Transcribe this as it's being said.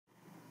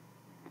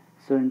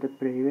So in the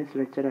previous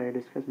lecture I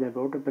discussed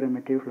about a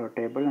primitive flow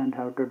table and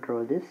how to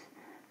draw this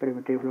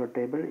primitive flow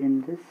table.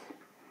 In this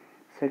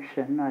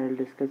section I will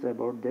discuss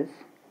about this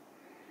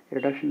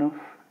reduction of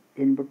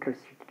input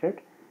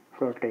restricted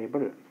flow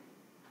table.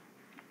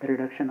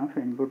 Reduction of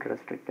input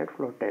restricted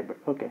flow table.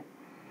 Okay.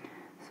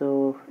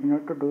 So in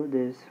order to do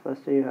this,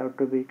 first you have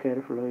to be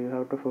careful. You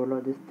have to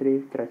follow these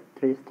three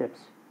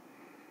steps.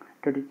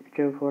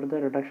 For the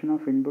reduction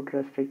of input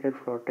restricted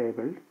flow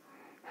table,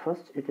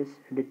 first it is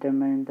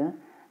determine the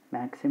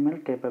maximum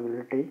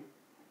compatible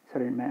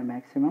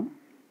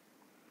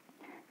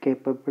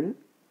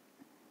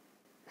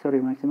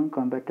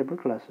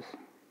classes.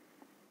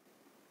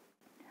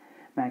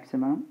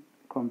 Maximum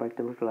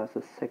compatible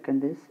classes.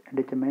 Second is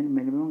determine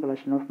minimum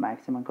collection of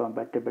maximum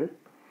compatible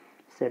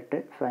set.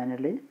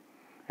 Finally,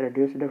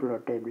 reduced flow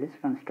table is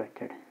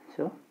constructed.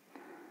 So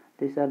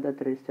these are the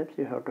three steps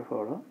you have to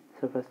follow.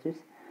 So first is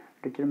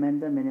determine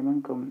the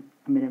minimum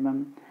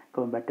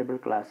compatible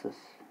classes.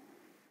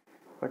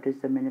 What is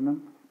the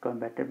minimum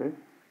compatible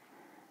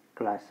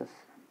classes?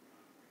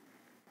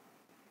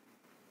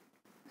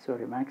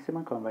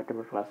 Maximum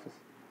compatible classes.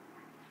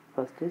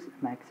 First is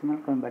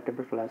maximum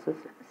compatible classes.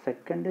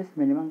 Second is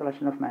minimum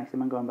collection of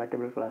maximum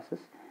compatible classes.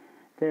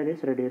 Third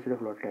is reduced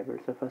flow table.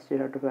 So first you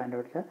have to find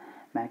out the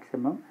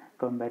maximum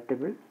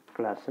compatible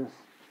classes.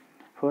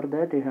 For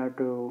that you have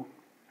to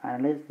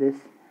analyze this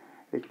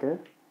with the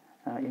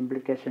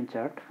implication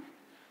chart.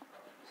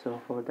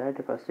 So for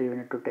that first you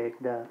need to take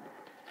the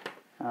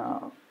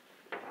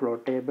flow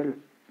table.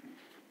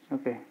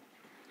 Okay,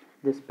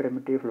 this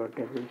primitive flow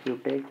table. If you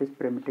take this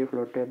primitive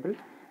flow table,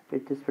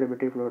 with this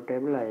primitive flow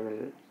table I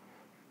will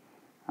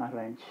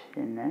arrange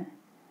in a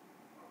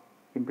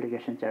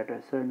implication chart.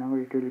 So now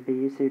it will be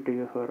easy to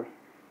you for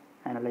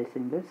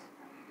analyzing this.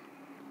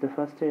 The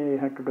first you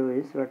have to do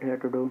is, what you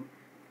have to do,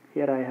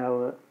 here I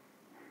have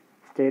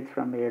states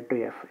from A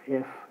to F,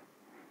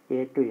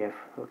 A to F,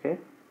 okay,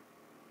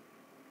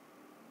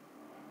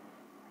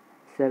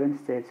 7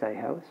 states I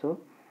have. So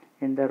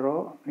in the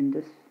row, in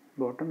this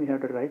bottom you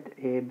have to write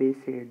A, B,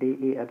 C, D,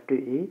 E up to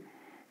E.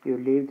 You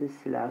leave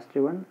this last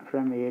one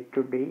from A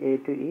to D, A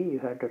to E you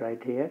have to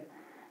write here,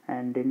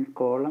 and in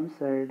column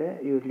side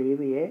you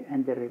leave A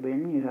and the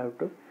remaining you have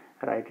to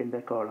write in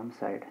the column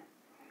side.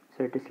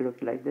 So it is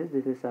look like this.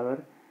 This is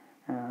our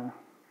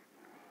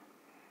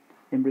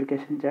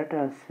implication chart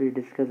as we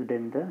discussed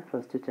in the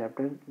first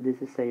chapter.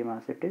 This is same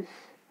as it is.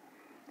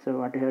 So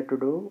what you have to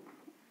do,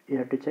 you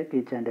have to check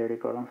each and every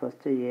column.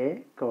 First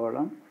A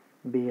column,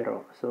 B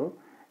row. So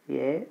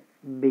A,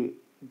 B,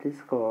 this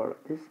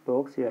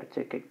box you are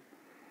checking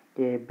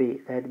A,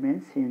 B. That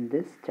means in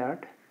this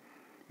chart,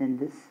 in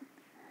this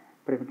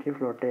primitive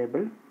flow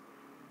table,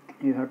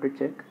 you have to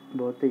check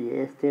both the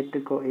A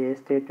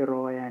state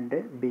row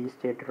and B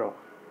state row.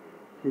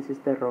 This is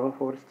the row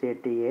for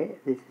state A,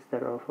 this is the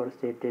row for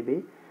state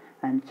B,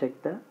 and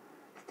check the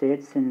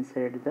states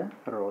inside the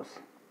rows.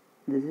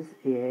 This is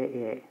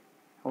A.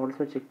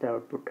 Also check the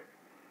output.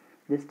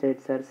 These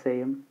states are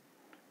same.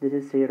 This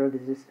is 0,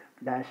 this is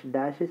dash.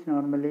 Dash is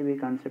normally we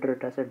consider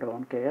it as a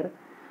don't care.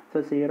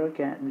 So 0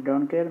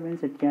 don't care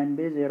means it can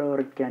be 0 or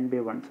it can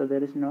be 1. So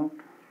there is no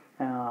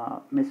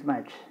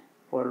mismatch.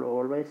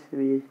 Always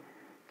we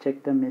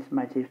check the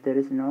mismatch. If there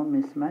is no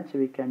mismatch,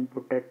 we can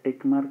put a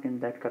tick mark in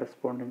that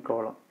corresponding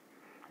column.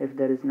 If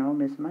there is no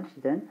mismatch,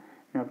 then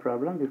no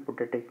problem, we put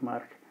a tick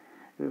mark.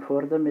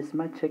 For the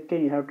mismatch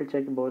checking, you have to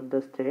check both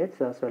the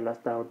states as well as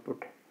the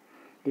output.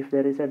 If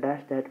there is a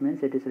dash, that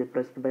means it is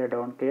replaced by a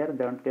don't care.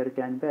 Don't care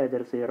can be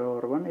either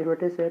 0 or 1. If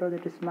it is 0,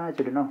 it is matched,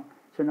 no.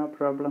 So no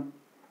problem.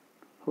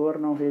 Who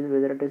knows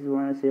whether it is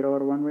 0 or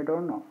 1, we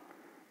don't know.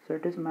 So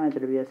it is matched.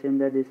 We assume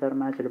that these are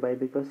matched by,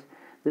 because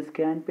this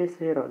can be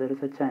 0, there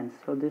is a chance.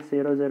 So this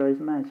 0 is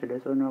matched,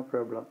 so no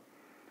problem.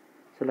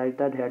 So like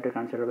that you have to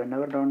consider.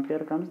 Whenever don't care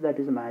comes, that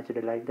is matched.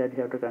 Like that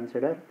you have to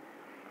consider.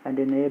 And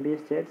in A, B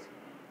states,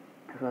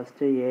 first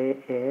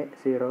A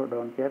 0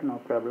 don't care, no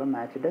problem,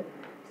 matched.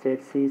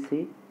 State B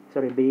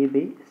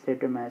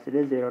state matched,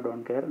 0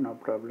 don't care, no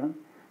problem.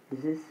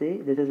 This is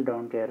C, this is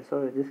don't care.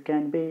 So this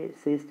can be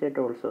C state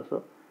also,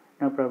 so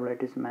no problem,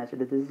 it is matched.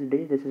 This is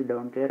D, this is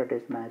don't care, it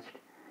is matched.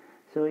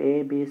 So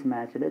A, B is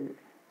matched.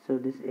 So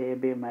this A,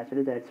 B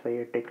matched, that's why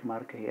a tick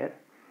mark here.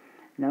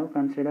 Now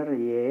consider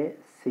A,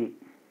 C.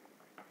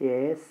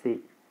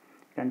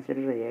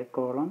 Consider A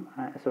column,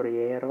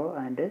 A row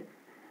and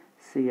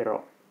C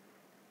row.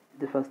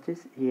 The first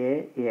is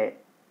A,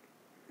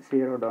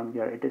 0 don't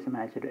care, it is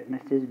matched.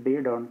 Next is B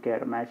don't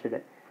care, matched.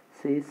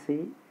 C,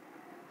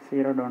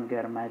 0 don't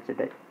care, matched.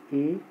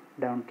 E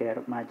don't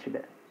care, matched.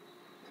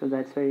 So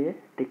that's why a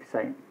tick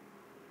sign.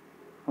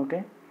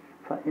 Okay.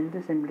 In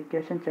this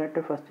implication chart,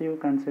 first you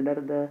consider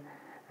the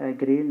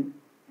green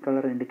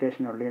color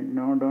indication only.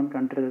 No, don't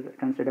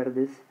consider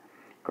this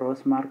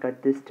cross mark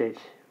at this stage.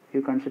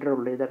 You consider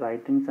only the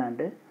writings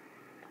and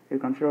you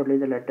consider only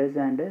the letters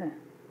and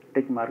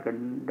tick mark.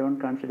 Don't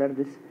consider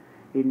this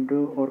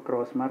into or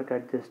cross mark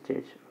at this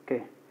stage.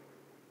 Okay.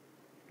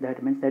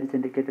 That means that is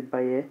indicated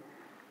by a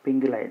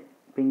pink line.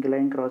 Pink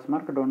line cross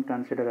mark don't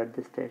consider at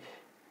this stage.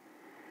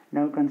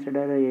 Now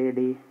consider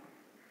AD.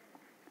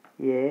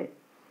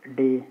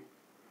 AD.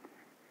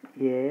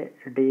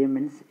 AD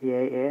means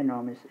AA,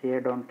 no miss, A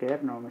don't care,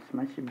 no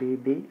mismatch.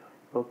 BB,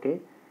 okay.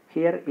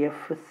 Here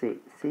FC.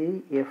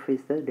 CF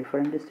is the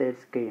different state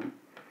scheme.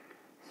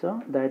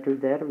 So that is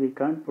there, we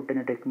can't put in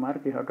a tick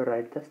mark, you have to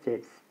write the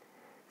states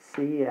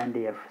C and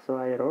F. So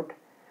I wrote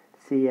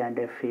C and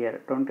F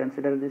here. Don't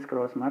consider this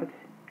cross mark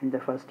in the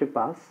first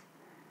pass.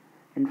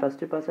 In first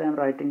pass I am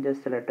writing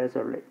just letters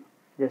only,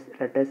 just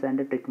letters and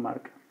a tick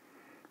mark.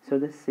 So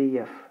this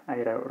CF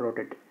I wrote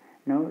it.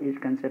 Now you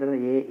consider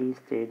AE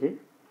stage.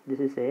 This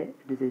is A,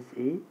 this is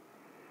E.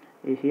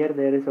 Here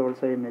there is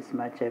also a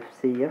mismatch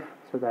FCF,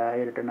 so the I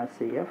written as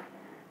CF.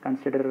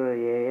 Consider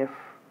AF,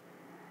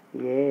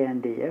 A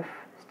and F.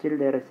 Still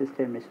there exists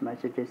a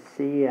mismatch, it is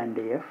C and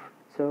F,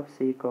 so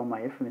C comma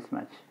F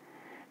mismatch.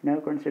 Now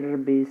consider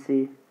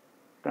BC,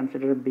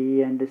 consider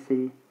B and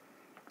C,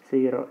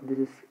 0, this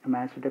is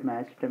matched,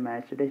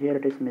 here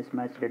it is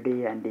mismatched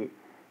D and D,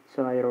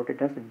 so I wrote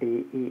it as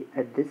DE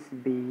at this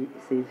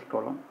BC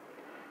column.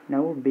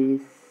 Now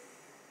BD,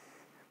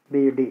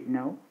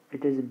 now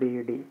it is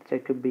BD,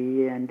 check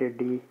B and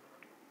D,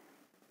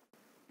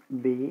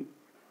 B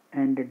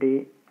and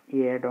D,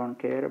 A don't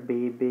care,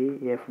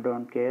 BB, F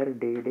don't care,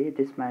 DD, it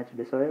is matched,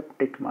 so I have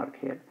tick mark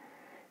here.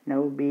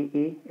 Now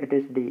BE, it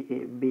is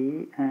DE,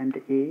 B and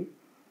E,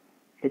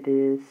 it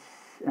is,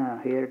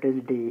 here it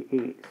is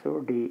DE, so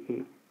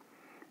DE.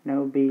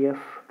 Now BF,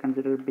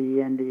 consider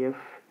B and F,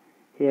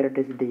 here it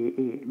is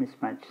DE,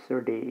 mismatch, so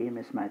DE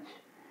mismatch.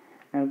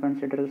 Now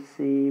consider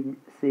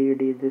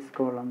CD, this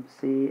column,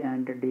 C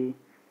and D,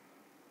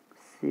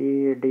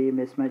 CD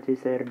mismatch is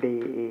there,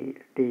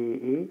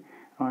 DE,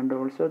 and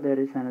also there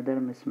is another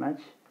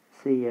mismatch,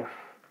 CF.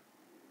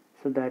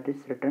 So that is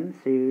written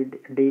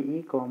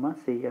DE comma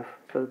CF.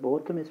 So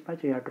both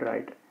mismatch you have to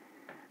write.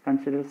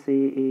 Consider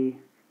CE,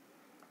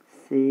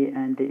 C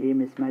and E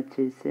mismatch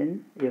is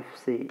in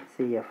FC,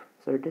 CF.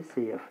 So it is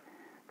CF.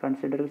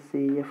 Consider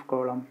CF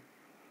column,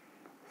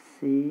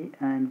 C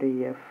and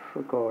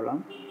F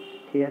column.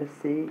 Here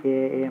C,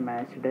 AA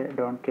matched,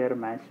 don't care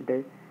matched,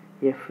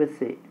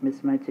 FC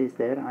mismatch is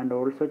there, and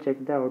also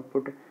check the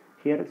output.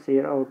 Here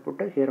 0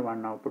 output, here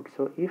 1 output.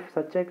 So if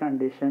such a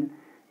condition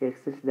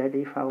exists that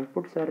if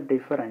outputs are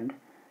different,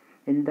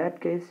 in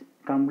that case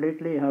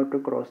completely you have to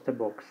cross the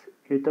box.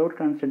 Without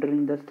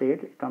considering the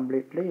state,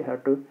 completely you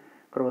have to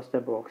cross the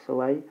box. So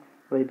why?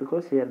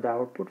 Because here the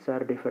outputs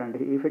are different.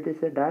 If it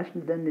is a dash,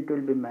 then it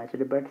will be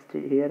matched, but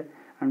here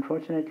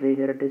unfortunately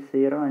here it is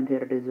 0 and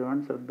here it is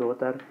 1, so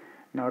both are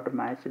not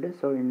matched.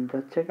 So in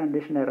such a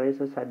condition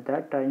arises, at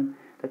that time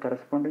the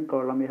corresponding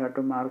column you have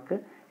to mark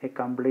a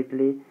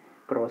completely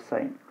cross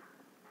sign.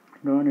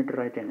 No need to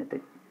write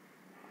anything.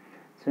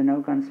 So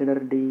now consider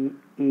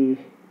DE.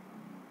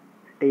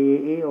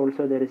 DE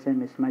also there is a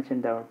mismatch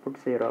in the output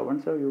 0,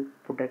 1, so you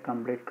put a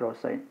complete cross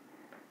sign.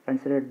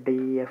 Consider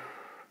DF,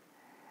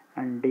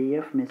 and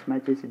DF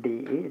mismatch is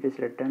DE, it is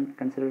written.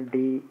 Consider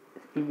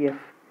DEF,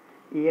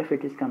 EF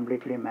it is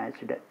completely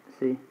matched,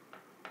 see,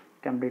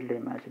 completely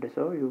matched,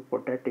 so you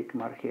put a tick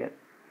mark here.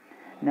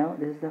 Now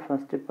this is the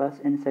first pass.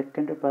 In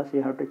second pass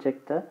you have to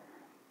check the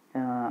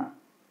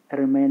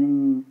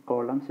remaining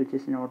columns which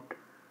is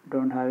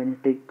don't have any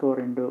tick or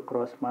into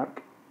cross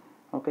mark.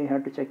 Okay, you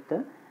have to check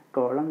the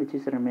column which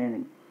is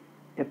remaining.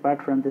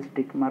 Apart from this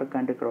tick mark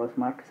and cross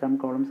mark, some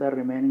columns are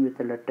remaining with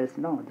the letters.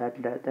 No,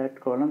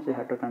 that columns you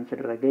have to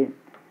consider again.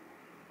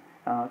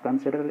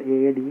 Consider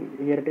AD,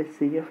 here it is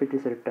CF, it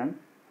is written.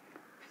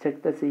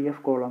 Check the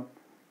CF column.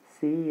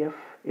 CF,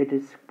 it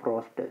is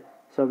crossed.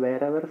 So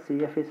wherever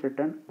CF is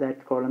written,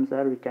 that columns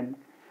are, we can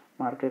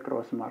mark a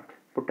cross mark,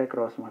 put a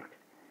cross mark.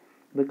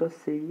 Because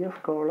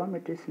CF column,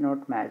 it is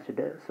not matched.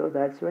 So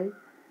that's why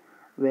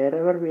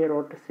wherever we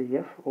wrote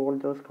CF, all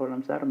those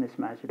columns are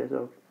mismatched.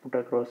 So put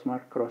a cross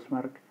mark,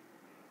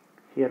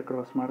 here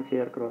cross mark,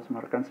 here cross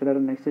mark. Consider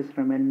next is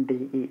remaining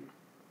DE.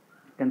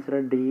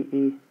 Consider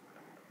DE.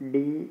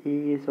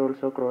 DE is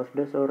also crossed,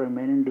 so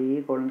remaining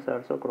DE columns are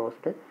also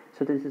crossed.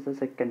 So this is the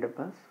second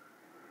pass.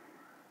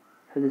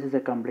 So this is a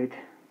complete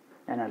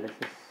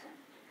analysis.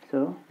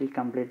 So we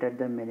completed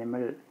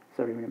the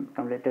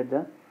completed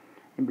the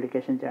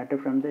implication chart.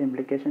 From the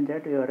implication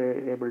chart you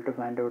are able to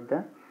find out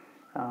the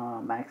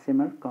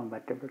maximal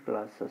compatible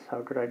classes.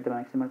 How to write the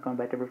maximal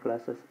compatible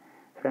classes?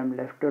 From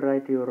left to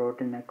right you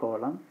wrote in a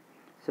column.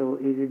 So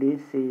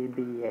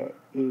EDCBA,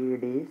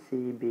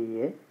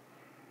 EDCBA.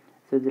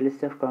 So the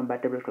list of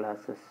compatible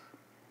classes.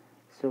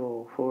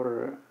 So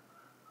for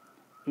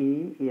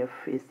EF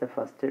is the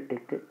first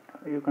tick.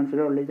 You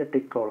consider only the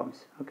tick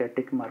columns. Okay,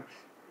 tick marks.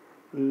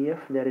 EF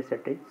there is a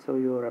tick, so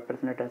you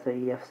represent it as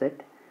a EF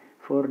set.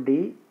 For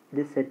D,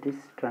 this set is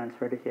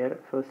transferred here.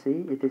 For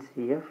C, it is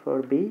EF.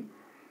 For B,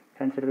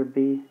 consider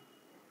B.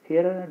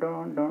 Here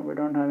we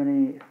don't have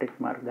any tick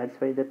mark.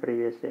 That's why the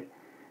previous set.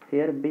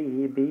 Here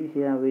B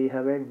here we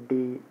have a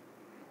D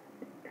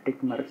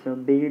tick mark. So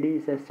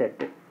BD is a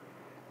set.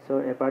 So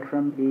apart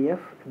from EF,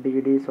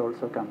 BD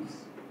also comes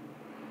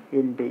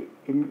in D.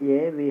 In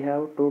A we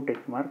have two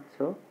tick marks.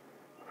 So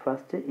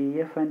first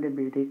EF and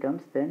BD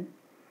comes, then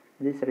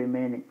this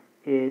remaining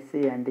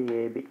AC and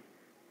AB.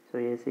 So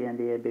AC and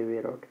AB we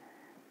wrote.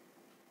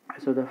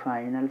 So the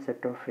final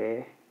set of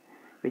A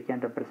we can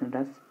represent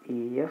as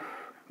EF,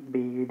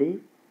 BD,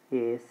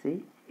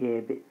 AC,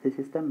 AB. This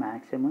is the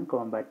maximum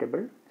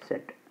compatible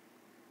set.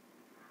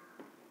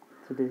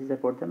 So this is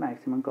about the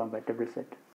maximum compatible set.